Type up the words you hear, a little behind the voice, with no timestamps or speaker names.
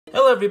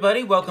Hello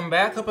everybody, welcome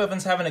back. Hope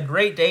everyone's having a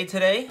great day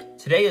today.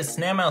 Today is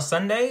Snail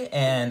Sunday,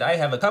 and I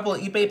have a couple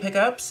of eBay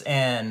pickups,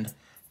 and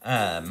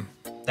after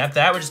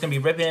that we're just going to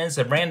be ripping in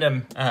some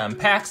random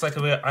packs like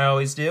I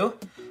always do.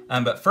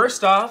 But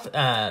first off,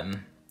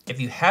 if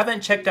you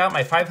haven't checked out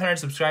my 500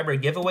 subscriber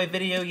giveaway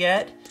video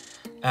yet,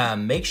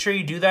 make sure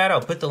you do that.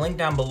 I'll put the link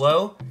down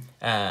below.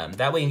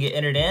 That way you can get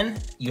entered in.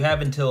 You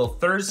have until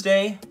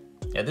Thursday,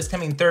 this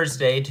coming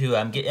Thursday,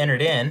 to get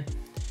entered in.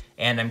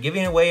 And I'm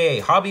giving away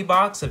a hobby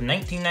box of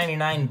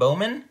 1999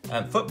 Bowman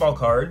football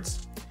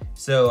cards.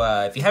 So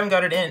if you haven't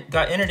got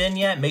entered in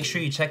yet, make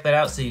sure you check that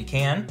out so you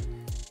can.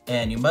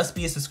 And you must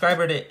be a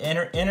subscriber to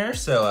enter,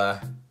 so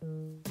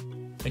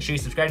make sure you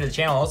subscribe to the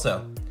channel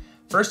also.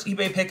 First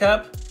eBay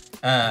pickup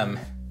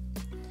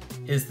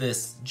is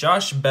this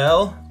Josh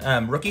Bell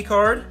rookie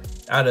card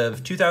out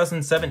of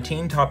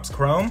 2017 Topps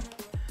Chrome.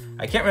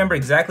 I can't remember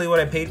exactly what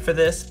I paid for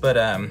this, but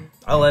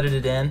I'll edit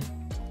it in.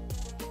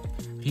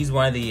 He's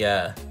one of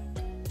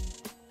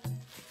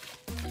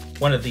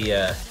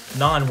the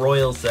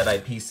non-Royals that I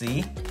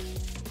PC.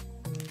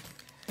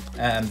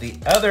 The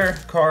other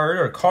card,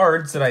 or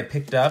cards that I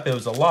picked up, it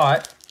was a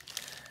lot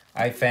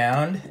I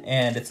found,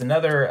 and it's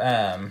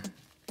another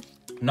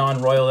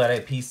non-Royal that I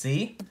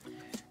PC,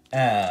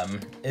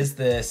 is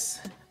this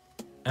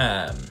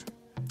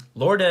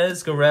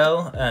Lourdes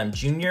Gurriel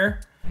Jr.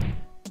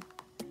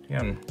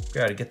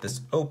 Gotta get this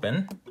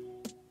open.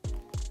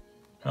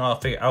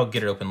 I'll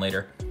get it open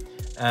later.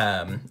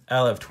 Out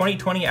of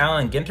 2020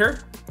 Allen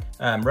Ginter.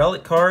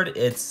 Relic card,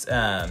 it's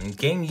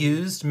game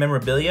used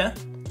memorabilia,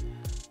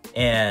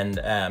 and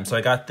so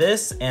I got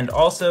this, and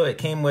also it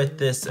came with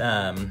this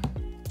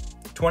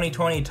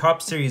 2020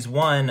 Topps Series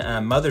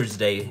 1 Mother's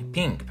Day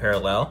pink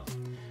parallel,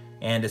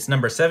 and it's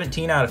number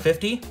 17 out of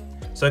 50.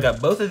 So I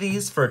got both of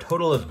these for a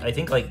total of, I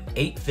think, like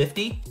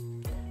 $8.50.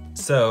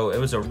 So it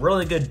was a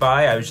really good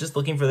buy. I was just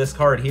looking for this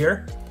card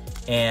here,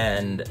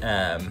 and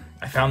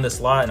I found this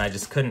lot and I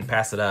just couldn't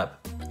pass it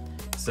up.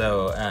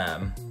 So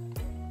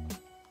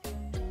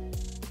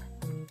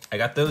I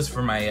got those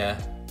for my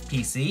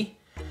PC.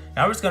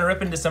 Now we're just gonna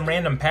rip into some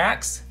random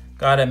packs.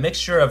 Got a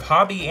mixture of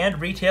hobby and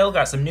retail.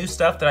 Got some new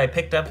stuff that I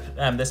picked up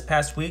this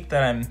past week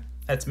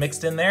that's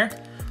mixed in there.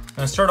 I'm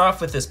gonna start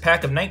off with this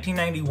pack of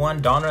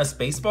 1991 Donruss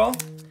Baseball,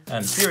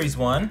 Series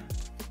 1.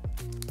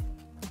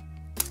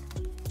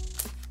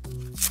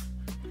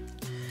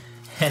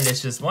 And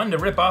it's just one to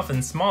rip off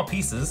in small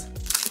pieces.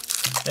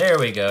 There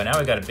we go, now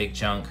we got a big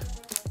chunk.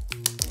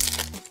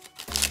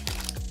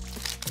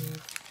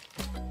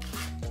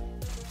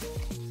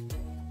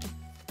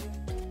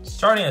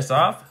 Starting us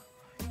off,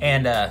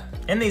 and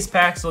in these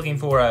packs, looking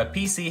for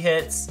PC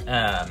hits,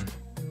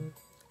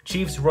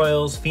 Chiefs,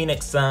 Royals,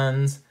 Phoenix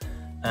Suns,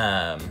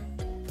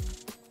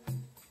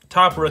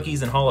 top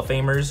rookies and Hall of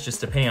Famers,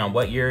 just depending on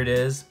what year it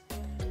is,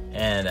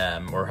 and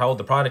or how old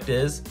the product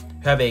is.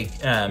 We have a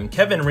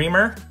Kevin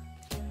Reamer,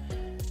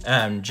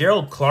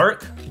 Gerald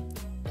Clark,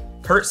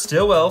 Kurt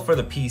Stillwell for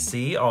the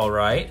PC, all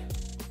right.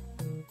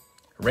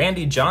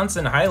 Randy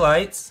Johnson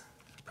highlights,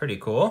 pretty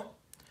cool.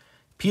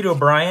 Pete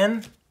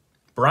O'Brien,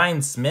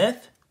 Brian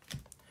Smith,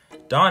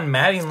 Don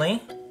Mattingly,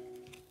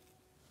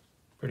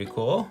 pretty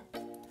cool.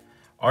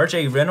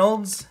 RJ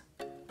Reynolds,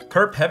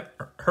 Kurt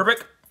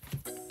Herbeck,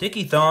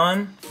 Dickie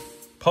Thon,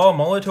 Paul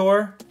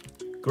Molitor,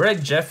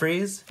 Greg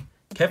Jeffries,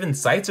 Kevin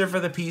Seitzer for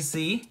the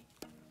PC,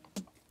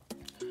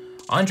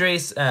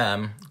 Andres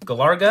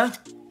Galarga,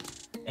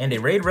 and a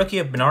raid rookie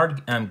of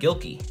Bernard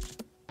Gilkey.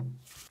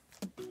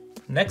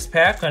 Next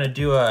pack, gonna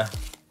do a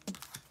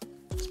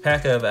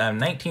pack of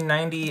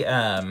 1990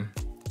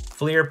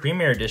 Fleer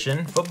Premier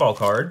Edition football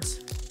cards.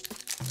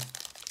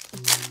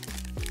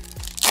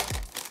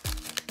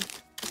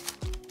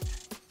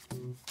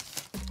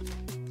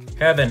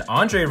 Have an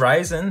Andre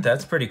Rison,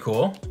 that's pretty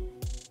cool.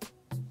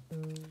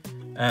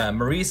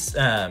 Maurice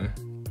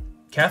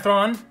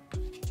Cathron,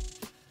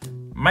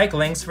 Mike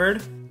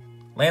Lansford,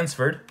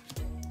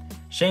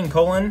 Shane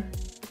Colon,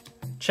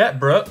 Chet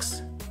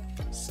Brooks,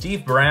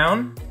 Steve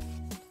Brown,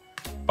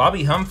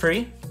 Bobby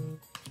Humphrey,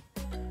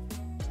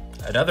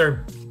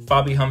 another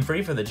Bobby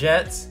Humphrey for the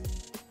Jets,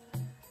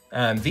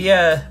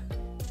 Via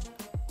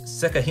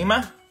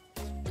Sekahima,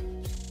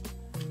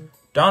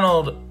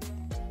 Donald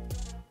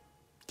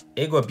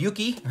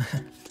Iguabuki,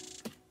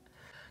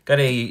 got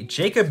a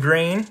Jacob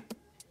Green,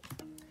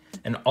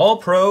 an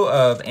All-Pro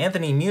of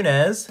Anthony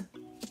Muniz,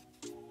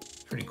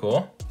 pretty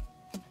cool,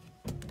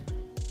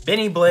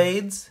 Benny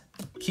Blades,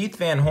 Keith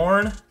Van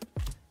Horn,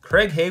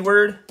 Craig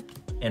Hayward,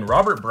 and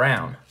Robert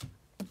Brown.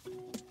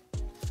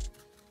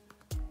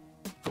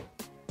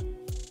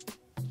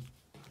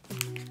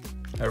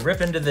 I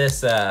rip into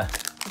this, oh,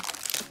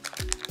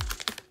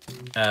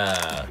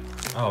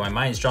 my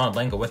mind's drawing a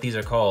blank of what these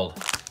are called.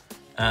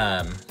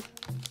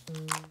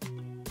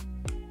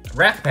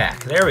 Rack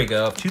Pack, there we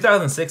go,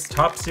 2006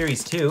 Topps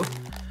Series 2.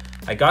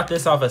 I got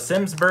this off of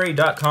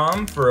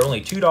Simsbury.com for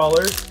only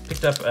 $2.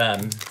 Picked up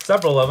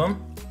several of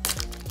them.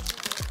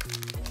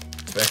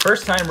 It's my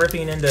first time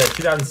ripping into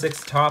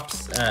 2006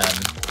 Topps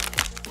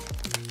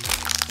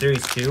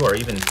Series 2, or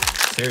even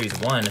Series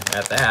 1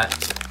 at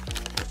that.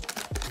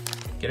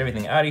 get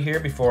everything out of here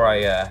before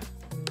I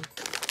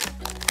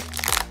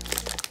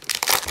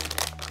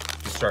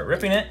start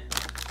ripping it.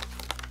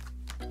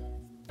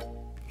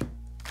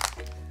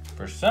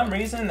 For some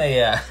reason,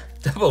 they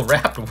double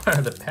wrapped one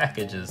of the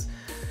packages.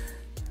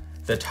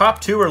 The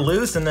top two were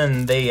loose, and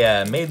then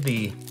they made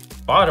the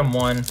bottom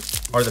one,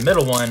 or the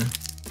middle one,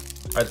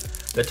 or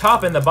the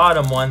top and the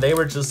bottom one, they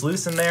were just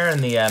loose in there,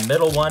 and the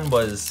middle one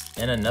was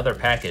in another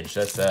package.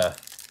 That's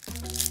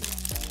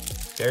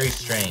very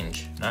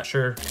strange. Not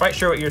quite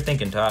sure what you're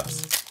thinking,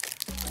 Tops.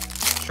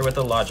 Not sure what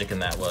the logic in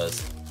that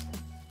was.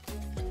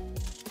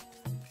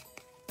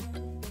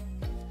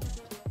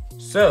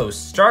 So,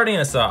 starting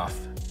us off,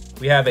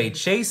 we have a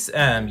Chase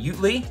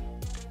Utley,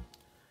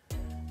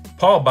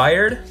 Paul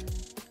Byard,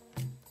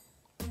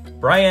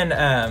 Brian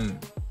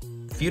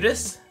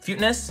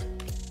Futness,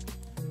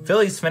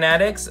 Phillies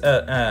Fanatics,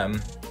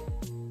 Pat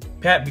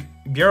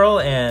Burrell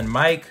and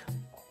Mike,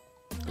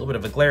 a little bit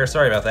of a glare,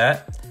 sorry about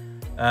that,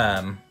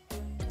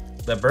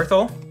 the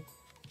Berthel,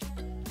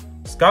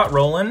 Scott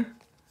Rowland,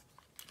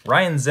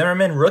 Ryan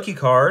Zimmerman rookie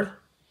card,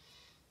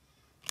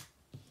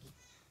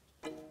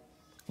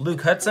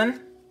 Luke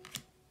Hudson,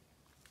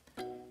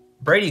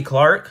 Brady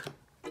Clark,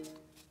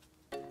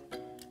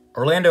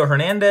 Orlando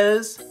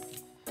Hernandez,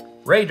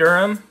 Ray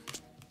Durham,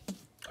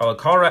 a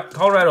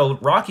Colorado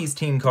Rockies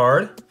team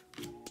card,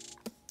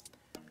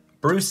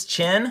 Bruce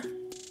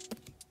Chen,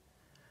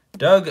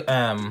 Doug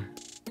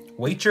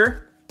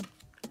Wacher,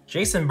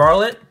 Jason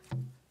Bartlett,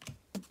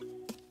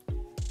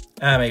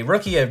 a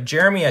rookie of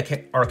Jeremy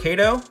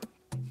Accardo,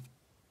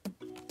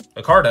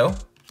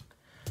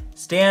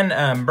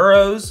 Stan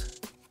Burrows,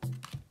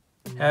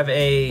 have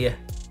a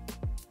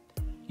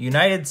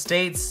United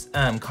States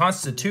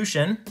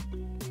Constitution,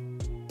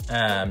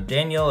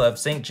 Daniel of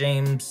St.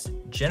 James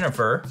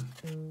Jennifer.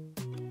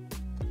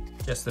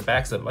 Just the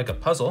back's like a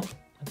puzzle.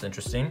 That's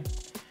interesting.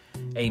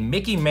 A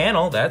Mickey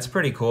Mantle, that's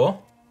pretty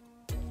cool.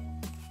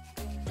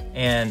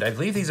 And I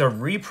believe these are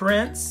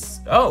reprints.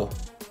 Oh,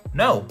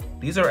 no,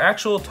 these are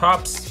actual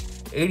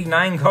Topps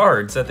 89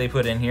 cards that they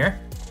put in here.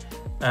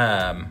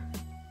 Did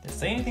it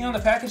say anything on the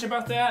package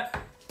about that?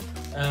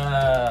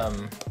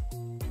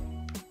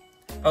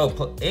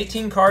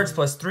 18 cards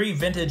plus 3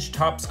 vintage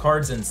Topps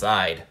cards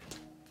inside.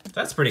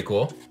 That's pretty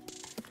cool.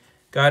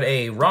 Got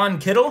a Ron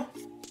Kittle,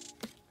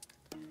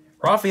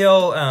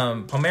 Rafael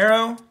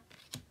Palmeiro,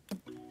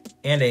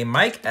 and a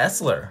Mike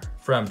Essler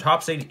from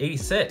Topps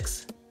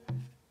 86.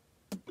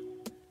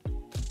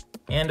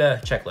 And a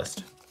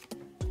checklist.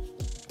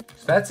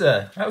 So that's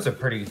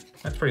pretty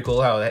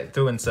cool how they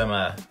threw in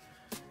some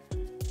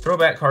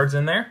throwback cards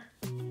in there.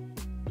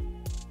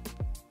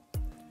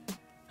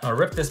 I'll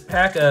rip this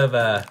pack of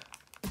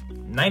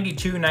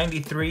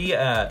 92-93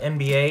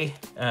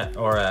 NBA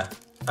or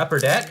Upper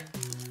Deck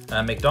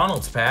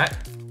McDonald's pack.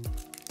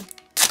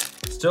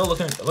 Still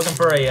looking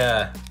for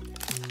a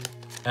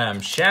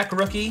Shaq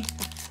rookie,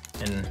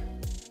 and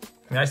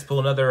nice to pull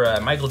another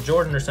Michael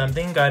Jordan or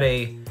something. Got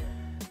a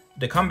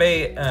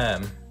Dikembe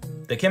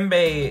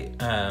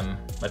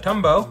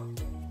Mutombo,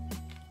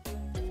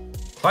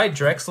 Clyde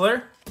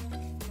Drexler,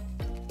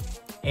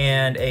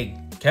 and a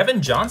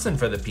Kevin Johnson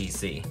for the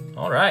PC.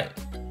 All right,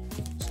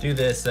 let's do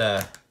this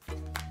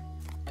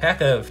pack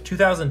of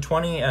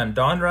 2020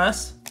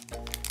 Donruss.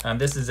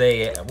 This is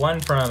a one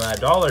from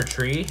Dollar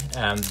Tree.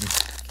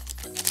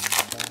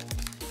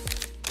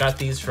 Got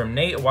these from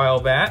Nate a while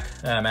back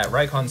at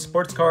Rycon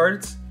Sports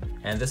Cards,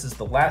 and this is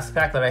the last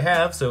pack that I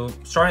have. So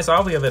starting us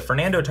off, we have a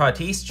Fernando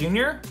Tatis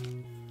Jr.,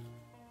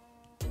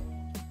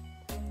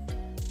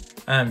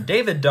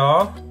 David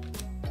Dahl.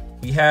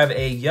 We have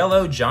a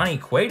yellow Johnny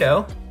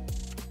Cueto.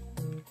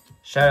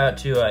 Shout out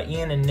to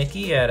Ian and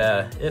Nikki at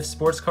If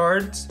Sports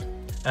Cards.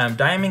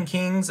 Diamond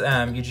Kings,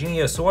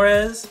 Eugenio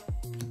Suarez,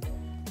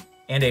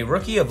 and a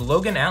rookie of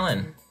Logan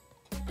Allen,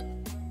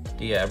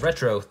 the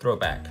retro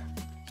throwback.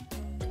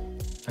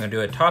 I'm gonna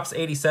do a Topps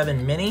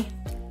 87 mini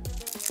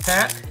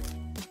pack.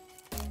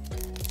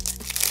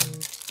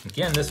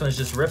 Again, this one's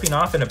just ripping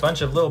off in a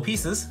bunch of little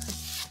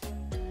pieces.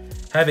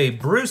 Have a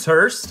Bruce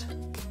Hurst,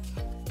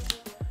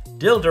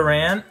 Bill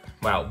Duran,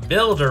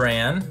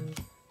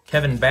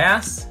 Kevin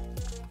Bass,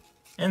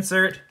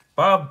 insert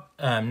Bob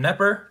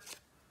Nepper,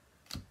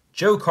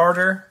 Joe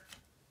Carter,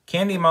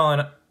 Candy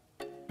Maldonado.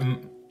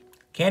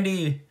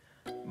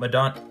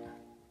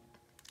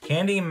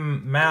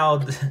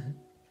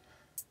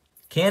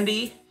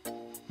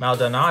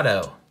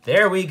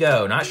 There we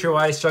go. Not sure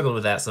why I struggled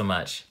with that so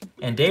much.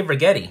 And Dave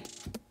Righetti.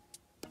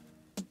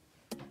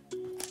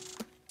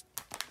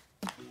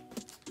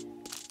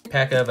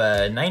 Pack of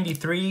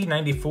 93,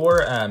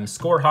 94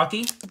 Score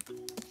Hockey.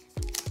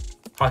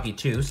 Hockey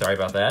 2, sorry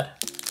about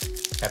that.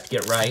 Have to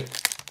get right.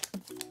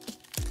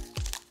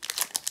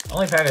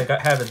 Only pack I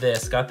have of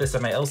this. Got this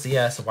at my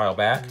LCS a while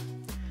back.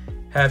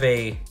 Have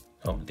a...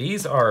 Oh,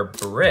 these are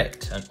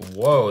bricked.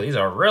 Whoa, these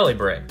are really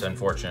bricked,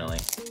 unfortunately.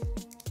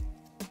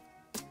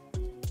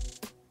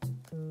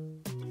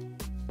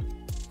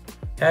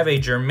 Have a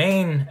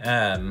Jermaine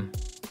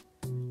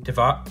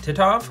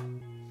Titov.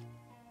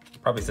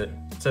 Probably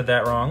said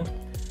that wrong.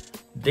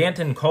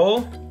 Danton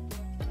Cole.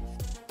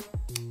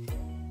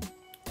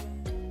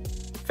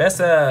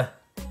 Vesa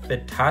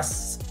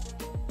Vitakowski,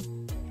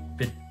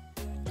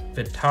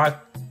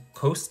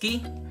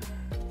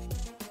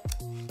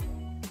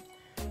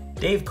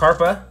 Dave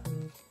Karpa,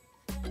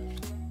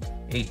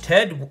 a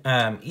Ted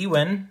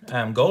Ewan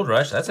Gold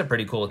Rush. That's a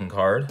pretty cool looking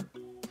card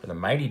for the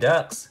Mighty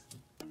Ducks.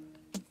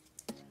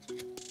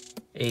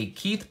 A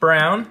Keith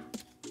Brown,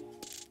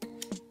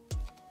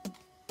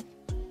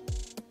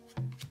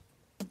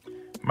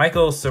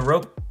 Michael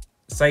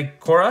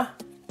Sikora,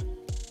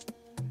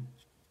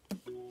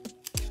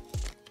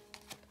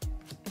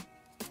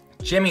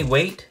 Jimmy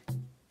Waite,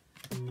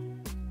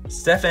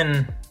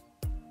 Stephen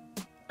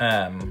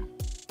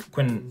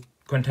Quintel,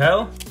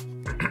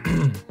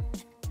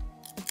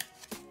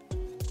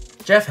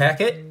 Jeff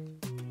Hackett.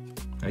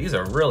 Now, these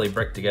are really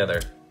bricked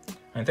together.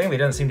 I think he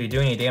doesn't seem to be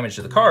doing any damage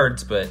to the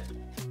cards, but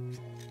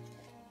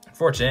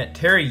unfortunate.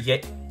 Terry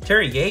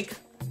Yake,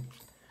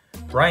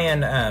 Brian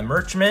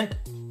Marchment.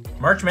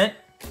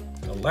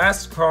 The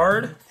last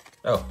card.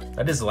 Oh,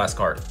 that is the last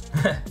card.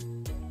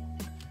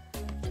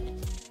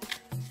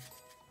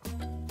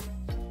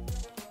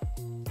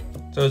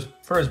 So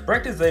for as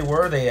bricked as they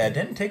were, they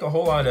didn't take a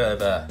whole lot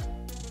of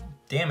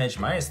damage,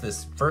 minus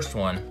this first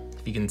one.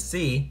 If you can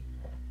see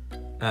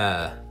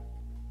up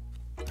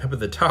at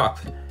the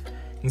top, you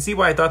can see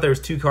why I thought there was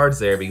 2 cards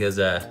there, because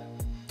the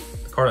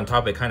card on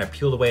top, it kind of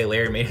peeled away a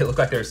layer, made it look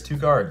like there's 2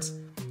 cards.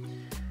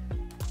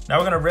 Now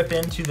we're gonna rip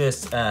into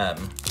this,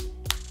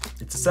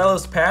 it's a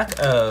Celos pack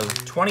of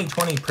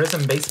 2020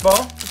 Prism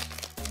Baseball.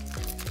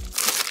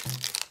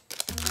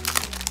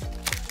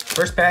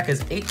 First pack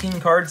has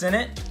 18 cards in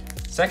it.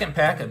 Second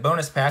pack, a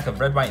bonus pack of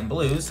red, white, and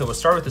blues. So we'll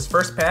start with this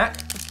first pack.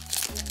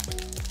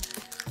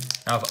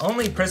 Now, if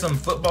only Prism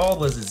Football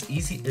was as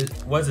easy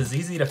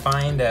to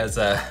find as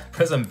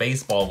Prism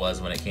Baseball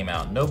was when it came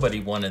out.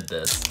 Nobody wanted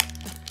this.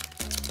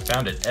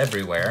 Found it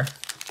everywhere.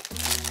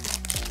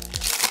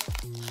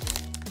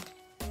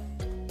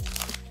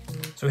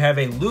 So we have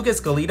a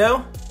Lucas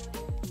Galito,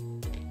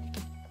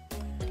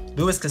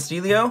 Luis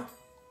Castillo,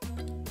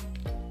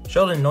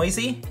 Sheldon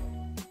Noisy,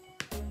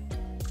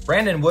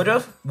 Brandon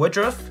Woodruff,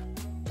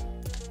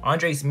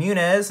 Andres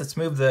Muniz. Let's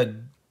move the,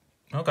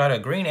 oh god, a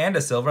green and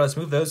a silver. Let's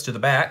move those to the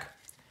back.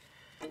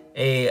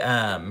 A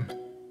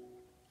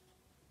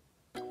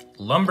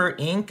Lumber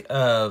Ink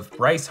of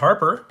Bryce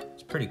Harper.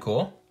 It's pretty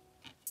cool.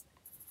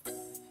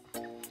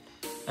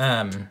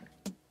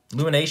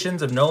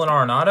 Illuminations of Nolan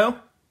Arenado.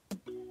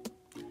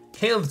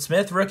 Caleb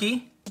Smith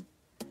rookie.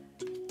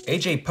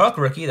 AJ Puck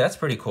rookie. That's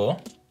pretty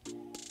cool.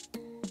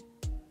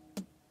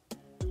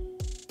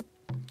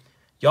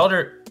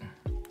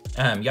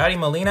 Yadi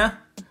Molina.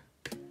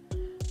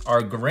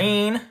 Our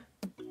green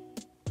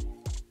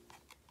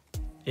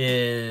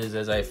is,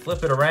 as I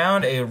flip it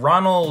around, a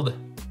Ronald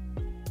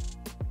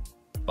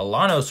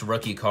Bolanos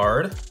rookie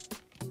card.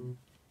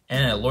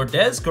 And a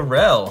Lourdes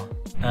Gurriel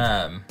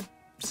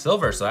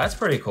silver, so that's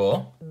pretty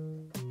cool.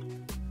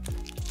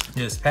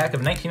 This pack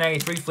of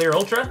 1993 Fleer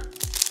Ultra.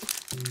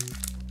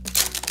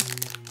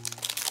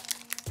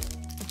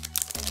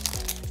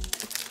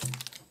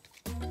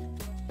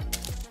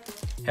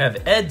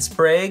 Have Ed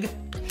Sprague,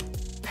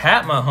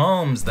 Pat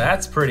Mahomes,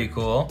 that's pretty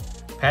cool.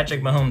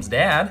 Patrick Mahomes'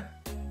 dad.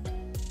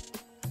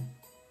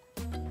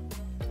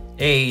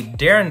 A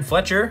Darren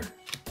Fletcher,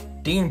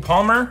 Dean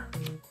Palmer,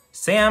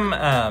 Sam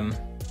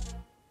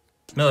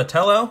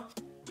Militello,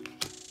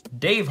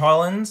 Dave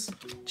Hollins,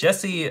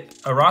 Jesse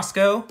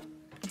Orozco,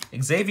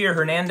 Xavier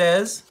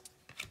Hernandez,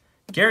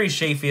 Gary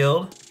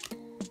Sheffield,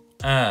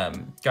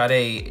 got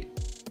a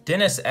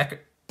Dennis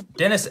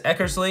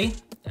Eckersley,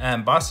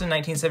 Boston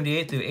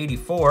 1978 through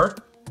 84.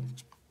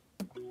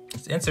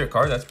 It's an insert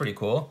card, that's pretty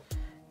cool.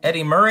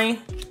 Eddie Murray,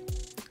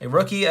 a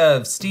rookie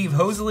of Steve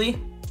Hosey,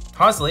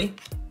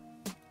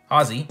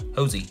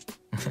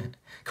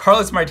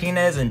 Carlos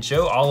Martinez, and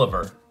Joe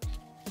Oliver.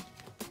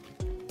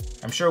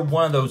 I'm sure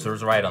one of those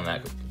was right on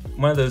that.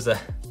 One of those is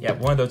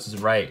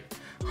right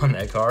on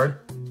that card.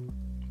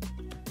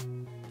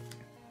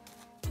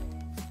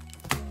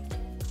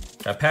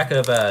 A pack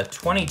of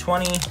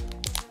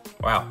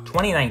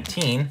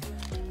 2019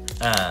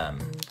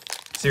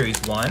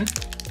 Series 1.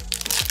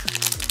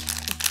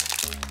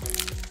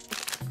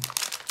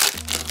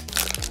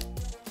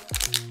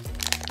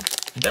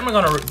 Then we're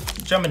gonna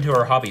jump into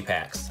our hobby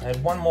packs. I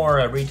had one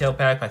more retail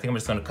pack, but I think I'm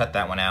just gonna cut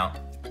that one out.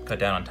 Cut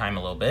down on time a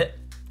little bit.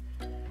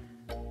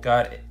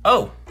 Got it.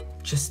 Oh,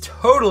 just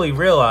totally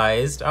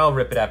realized, I'll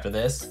rip it after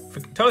this.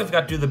 Totally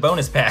forgot to do the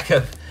bonus pack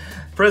of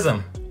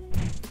Prism.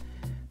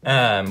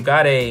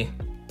 Got a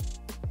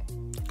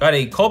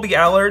Colby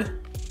Allard,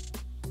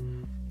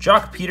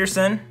 Jock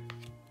Peterson,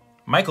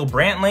 Michael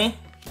Brantley,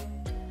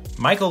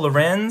 Michael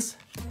Lorenz,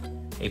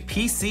 a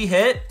PC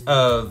hit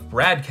of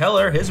Brad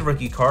Keller, his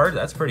rookie card,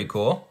 that's pretty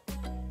cool.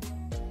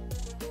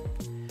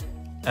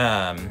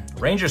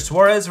 Ranger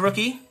Suarez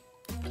rookie,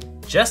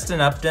 Justin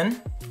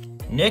Upton,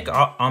 Nick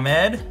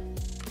Ahmed,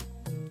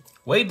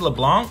 Wade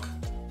LeBlanc,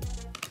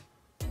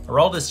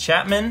 Aroldis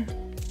Chapman,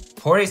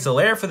 Jorge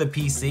Soler for the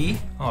PC,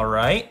 all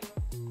right.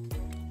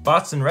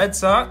 Boston Red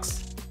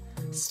Sox,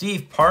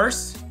 Steve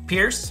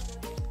Pierce,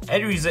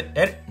 Eddie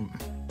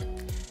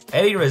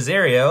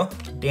Rosario,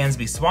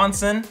 Dansby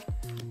Swanson,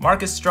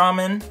 Marcus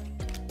Stroman.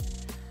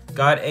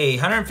 Got a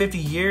 150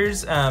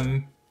 years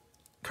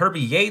Kirby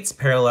Yates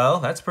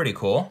parallel. That's pretty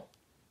cool.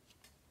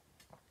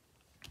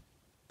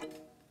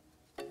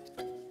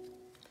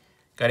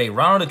 Got a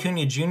Ronald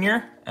Acuna Jr.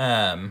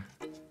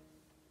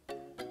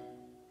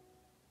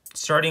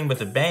 Starting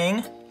with a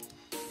bang.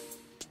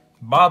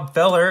 Bob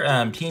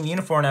Feller, Team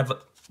Uniform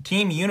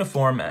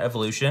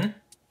Evolution.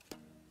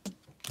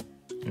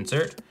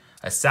 Insert.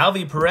 A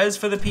Salvi Perez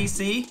for the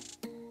PC.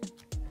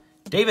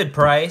 David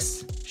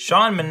Price,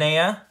 Sean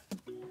Manaea,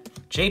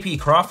 JP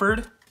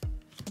Crawford,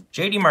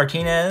 JD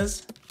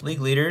Martinez,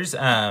 league leaders,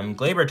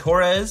 Gleyber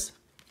Torres,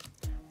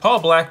 Paul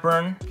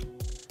Blackburn,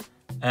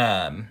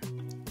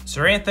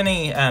 Sir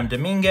Anthony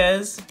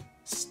Dominguez,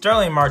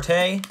 Starling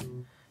Marte,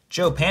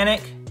 Joe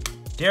Panic,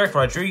 Derek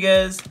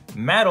Rodriguez,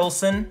 Matt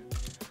Olson,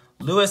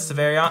 Luis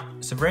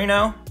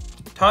Severino,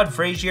 Todd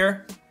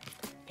Frazier,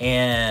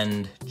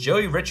 and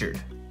Joey Richard.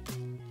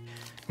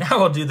 Now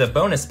we'll do the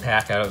bonus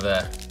pack out of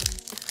the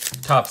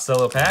top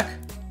solo pack.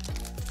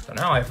 So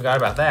now I forgot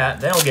about that.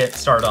 Then we'll get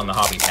started on the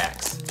hobby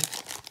packs.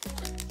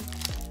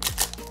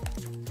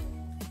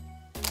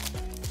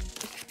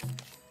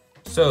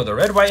 So the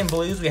red, white, and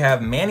blues, we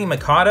have Manny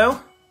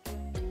Machado,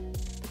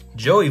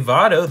 Joey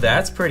Votto,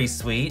 that's pretty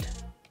sweet.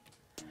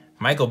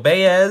 Michael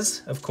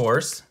Baez, of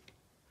course.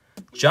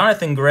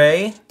 Jonathan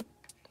Gray,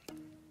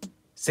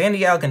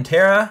 Sandy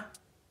Alcantara,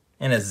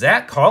 and a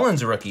Zach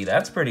Collins rookie.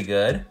 That's pretty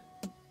good.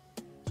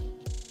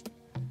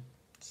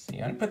 Let's see,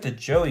 I'm gonna put the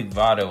Joey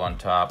Votto on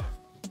top.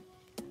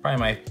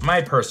 Probably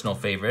my personal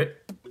favorite.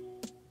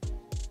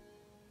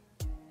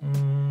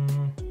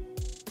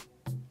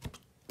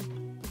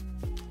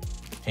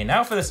 Okay,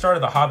 now for the start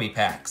of the hobby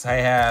packs. I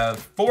have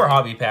 4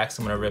 hobby packs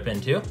I'm gonna rip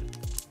into.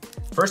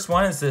 First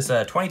one is this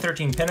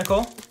 2013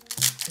 Pinnacle.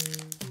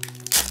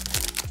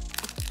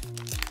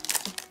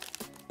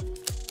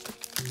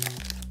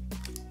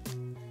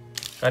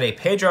 Got a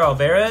Pedro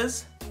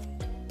Alvarez,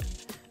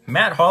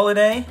 Matt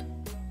Holliday,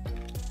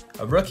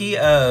 a rookie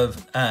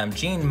of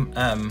Gene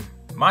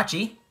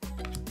Machi,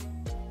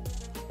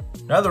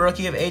 another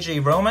rookie of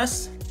AJ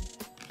Romas,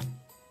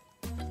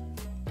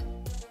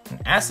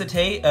 an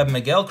acetate of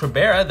Miguel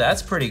Cabrera,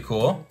 that's pretty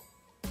cool.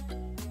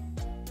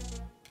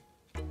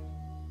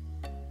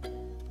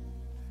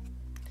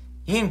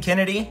 Ian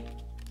Kennedy,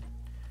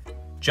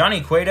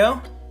 Johnny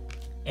Cueto,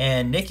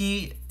 and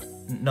Ricky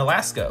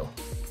Nolasco.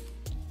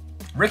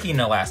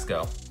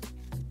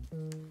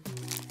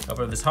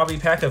 Over this hobby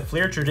pack of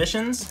Fleer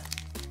Traditions,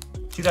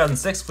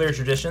 2006 Fleer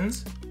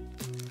Traditions,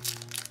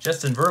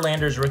 Justin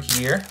Verlander's rookie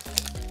year.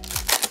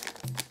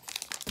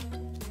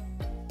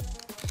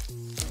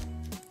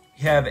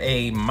 You have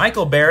a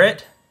Michael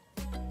Barrett,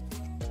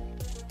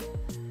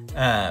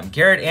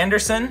 Garrett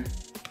Anderson,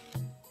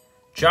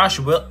 Josh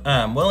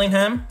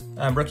Willingham,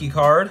 rookie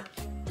card,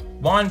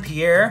 Juan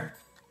Pierre,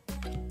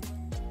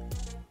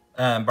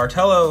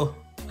 Bartolo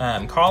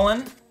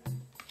Colin,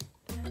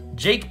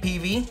 Jake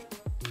Peavy,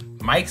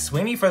 Mike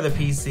Sweeney for the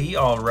PC,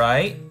 all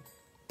right.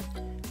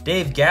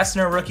 Dave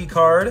Gassner rookie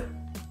card,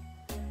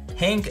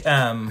 Hank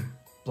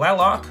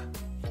Blalock,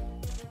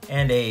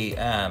 and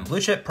a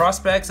blue chip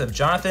prospects of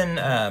Jonathan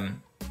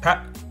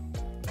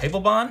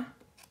Papelbon.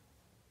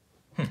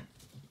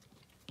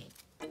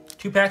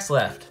 2 packs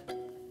left.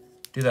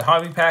 Do the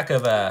hobby pack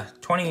of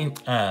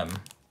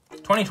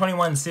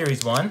 2021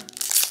 Series 1.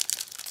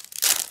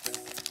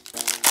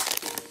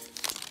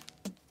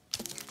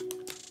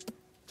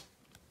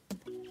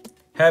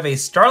 Have a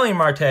Starling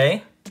Marte,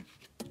 a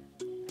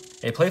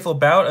Playful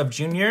Bout of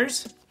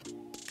Juniors,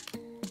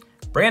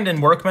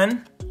 Brandon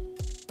Workman,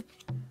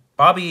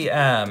 Bobby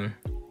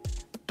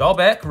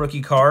Dahlbeck,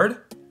 rookie card,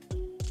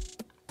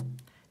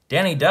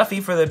 Danny Duffy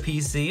for the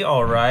PC,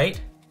 all right,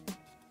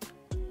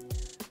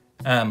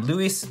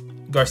 Luis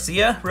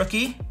Garcia,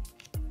 rookie,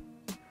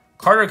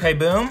 Carter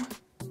Kieboom,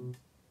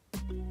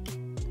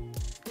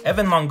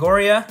 Evan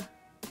Longoria,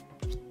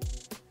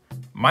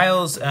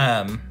 Miles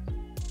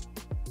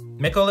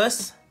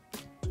Mikolas,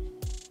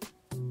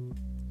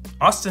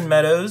 Austin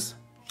Meadows,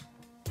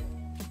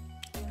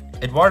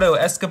 Eduardo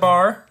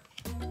Escobar,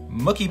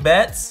 Mookie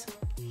Betts,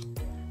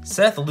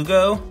 Seth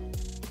Lugo,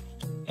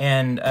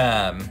 and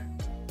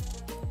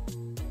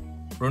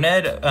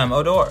Roned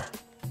Odor.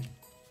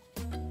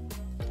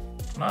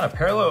 Not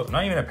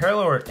even a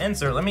parallel or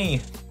insert. Let me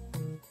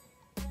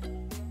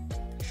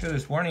make sure there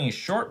weren't any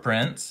short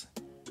prints.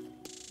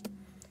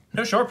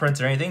 No short prints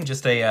or anything,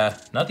 just a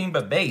nothing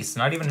but base,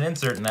 not even an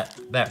insert in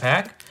that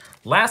pack.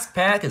 Last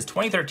pack is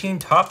 2013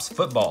 Topps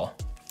Football.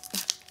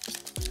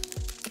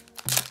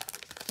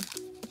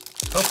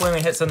 Hopefully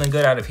we hit something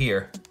good out of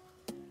here.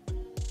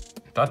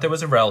 Thought there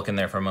was a relic in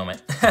there for a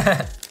moment.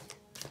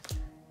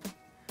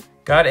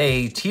 Got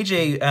a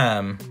TJ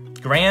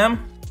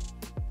Graham,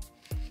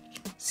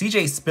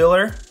 CJ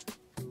Spiller,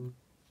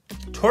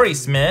 Torrey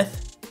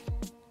Smith,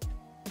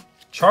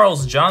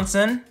 Charles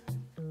Johnson,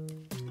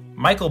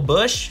 Michael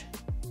Bush,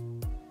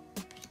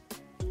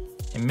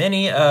 a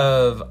mini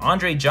of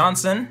Andre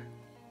Johnson,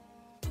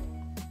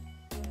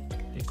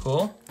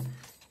 Cool.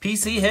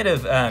 PC hit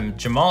of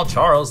Jamal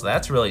Charles.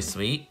 That's really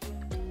sweet.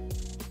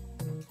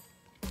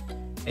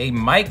 A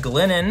Mike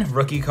Glennon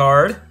rookie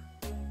card.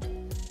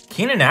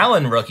 Keenan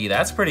Allen rookie.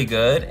 That's pretty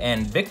good.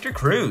 And Victor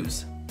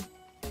Cruz.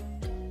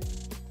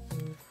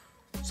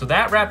 So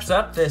that wraps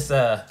up this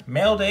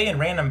mail day and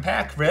random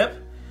pack rip.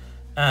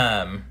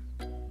 Real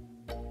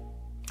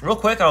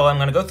quick, I'm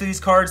going to go through these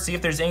cards, see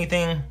if there's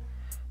anything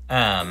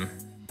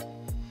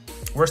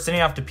worth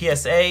sending off to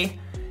PSA,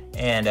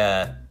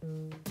 and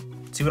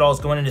see what all is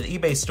going into the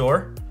eBay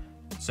store.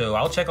 So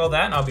I'll check all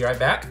that and I'll be right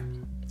back.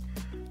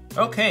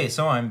 Okay,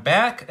 so I'm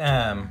back.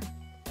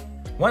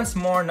 Once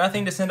more,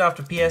 nothing to send off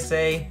to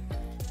PSA.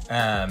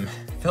 I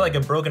feel like a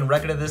broken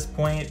record at this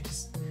point.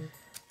 Just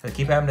I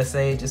keep having to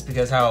say, just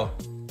because how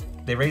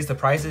they raised the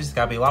prices, it's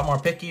got to be a lot more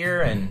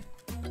pickier, and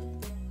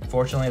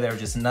unfortunately there was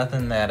just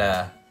nothing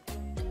that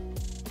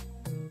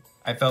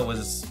I felt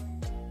was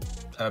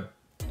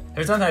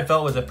there's nothing I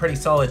felt was a pretty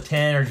solid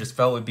 10 or just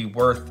felt would be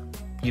worth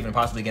even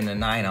possibly getting a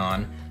 9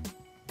 on.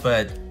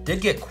 But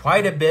did get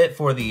quite a bit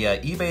for the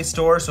eBay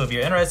store, so if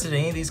you're interested in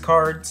any of these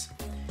cards,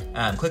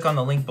 click on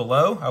the link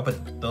below. I'll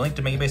put the link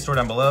to my eBay store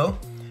down below.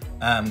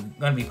 I'm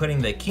going to be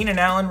putting the Keenan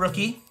Allen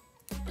rookie,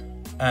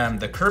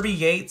 the Kirby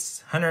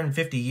Yates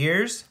 150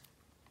 years,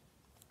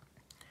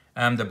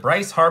 the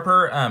Bryce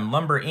Harper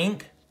Lumber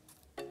Ink,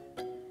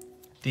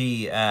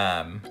 the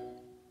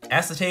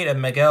acetate of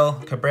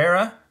Miguel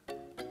Cabrera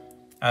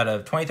out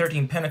of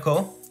 2013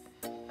 Pinnacle,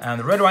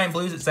 the red, white, and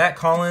blues at Zach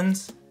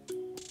Collins,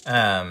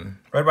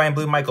 red, white, and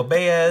blue Michael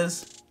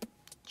Baez,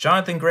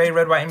 Jonathan Gray,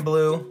 red, white, and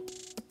blue,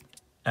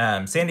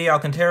 Sandy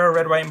Alcantara,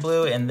 red, white, and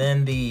blue, and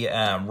then the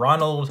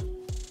Ronald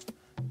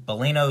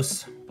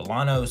Bolanos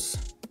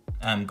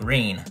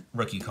green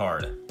rookie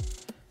card.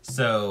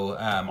 So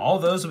all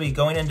of those will be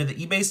going into the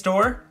eBay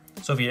store.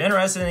 So if you're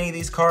interested in any of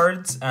these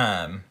cards,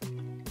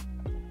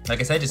 like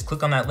I said, just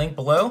click on that link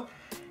below,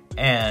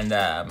 and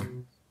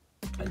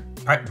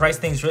price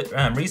things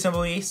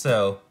reasonably,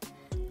 so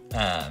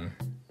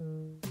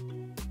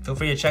feel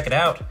free to check it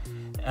out.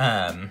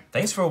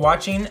 Thanks for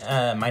watching.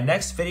 My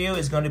next video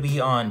is going to be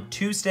on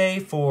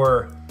Tuesday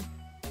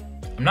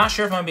I'm not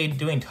sure if I'm going to be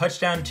doing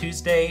Touchdown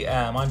Tuesday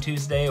on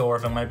Tuesday, or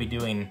if I'm going to be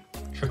doing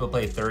Triple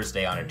Play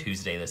Thursday on a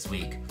Tuesday this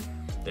week.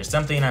 There's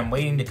something I'm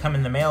waiting to come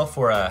in the mail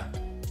for a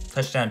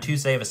Touchdown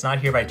Tuesday. If it's not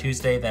here by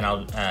Tuesday, then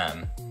I'll,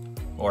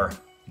 or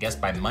I guess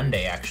by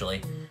Monday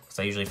actually, because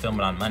I usually film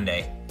it on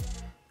Monday.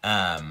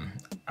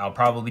 I'll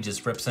probably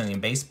just rip something in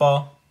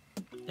baseball.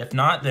 If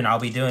not, then I'll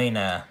be doing,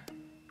 I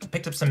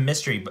picked up some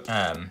mystery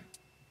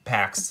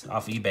packs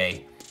off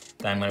eBay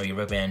that I'm going to be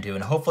ripping into,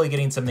 and hopefully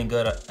getting something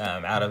good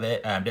out of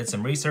it. Did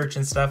some research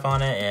and stuff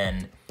on it,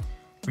 and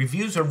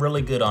reviews are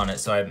really good on it,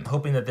 so I'm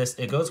hoping that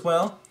it goes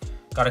well.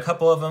 Got a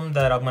couple of them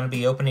that I'm going to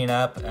be opening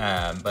up,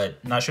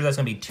 but not sure that's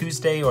going to be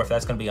Tuesday or if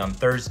that's going to be on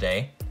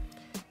Thursday.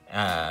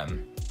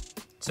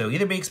 So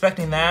either be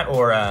expecting that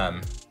or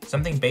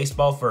something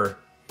baseball for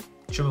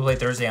Triple Play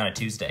Thursday on a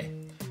Tuesday.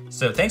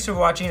 So thanks for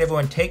watching,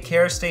 everyone. Take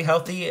care, stay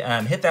healthy.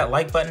 Hit that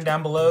like button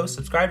down below.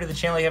 Subscribe to the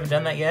channel if you haven't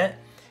done that yet.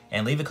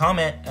 And leave a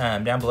comment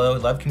down below.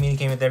 Love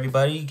communicating with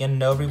everybody, getting to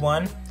know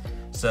everyone.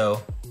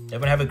 So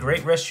everyone have a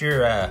great rest of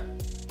your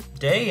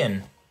day,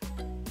 and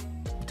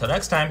until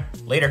next time,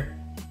 later.